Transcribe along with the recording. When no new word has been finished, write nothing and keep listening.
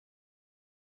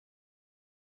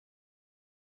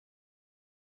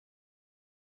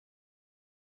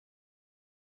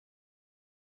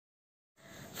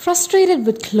Frustrated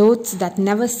with clothes that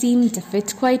never seem to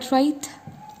fit quite right?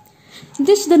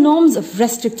 Ditch the norms of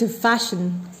restrictive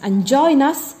fashion and join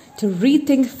us to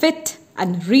rethink fit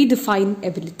and redefine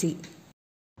ability.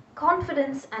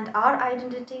 Confidence and our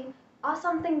identity are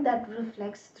something that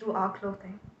reflects through our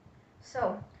clothing.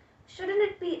 So, shouldn't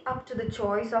it be up to the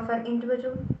choice of an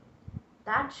individual?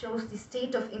 That shows the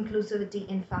state of inclusivity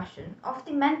in fashion of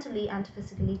the mentally and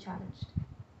physically challenged.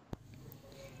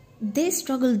 They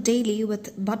struggle daily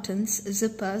with buttons,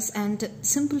 zippers, and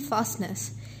simple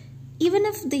fasteners. Even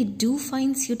if they do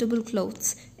find suitable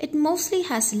clothes, it mostly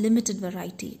has limited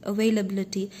variety,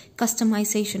 availability,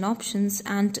 customization options,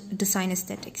 and design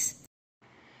aesthetics.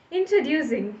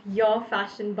 Introducing your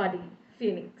fashion buddy,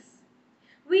 Phoenix.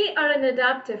 We are an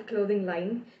adaptive clothing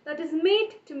line that is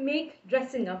made to make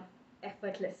dressing up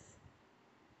effortless.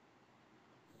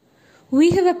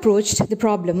 We have approached the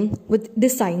problem with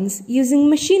designs using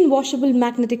machine washable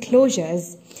magnetic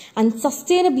closures and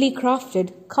sustainably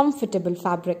crafted, comfortable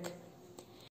fabric.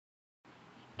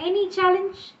 Any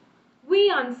challenge? We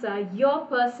answer your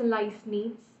personalized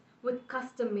needs with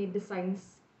custom made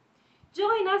designs.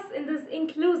 Join us in this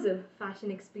inclusive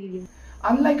fashion experience.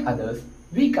 Unlike others,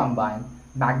 we combine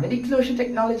magnetic closure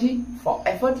technology for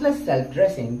effortless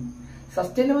self-dressing,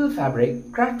 sustainable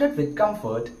fabric crafted with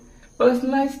comfort,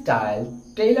 personalized style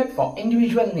tailored for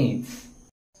individual needs.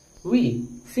 We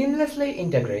seamlessly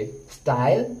integrate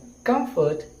style,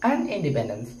 comfort, and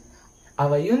independence.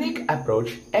 Our unique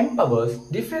approach empowers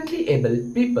differently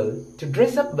abled people to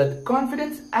dress up with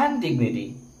confidence and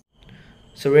dignity.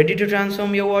 So ready to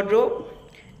transform your wardrobe?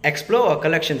 Explore our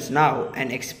collections now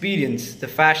and experience the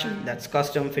fashion that's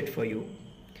custom fit for you.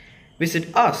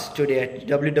 Visit us today at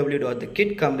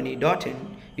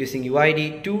www.thekitcompany.in using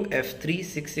UID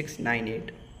 2F36698.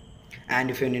 And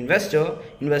if you're an investor,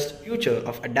 invest in the future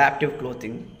of adaptive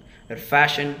clothing where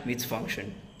fashion meets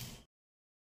function.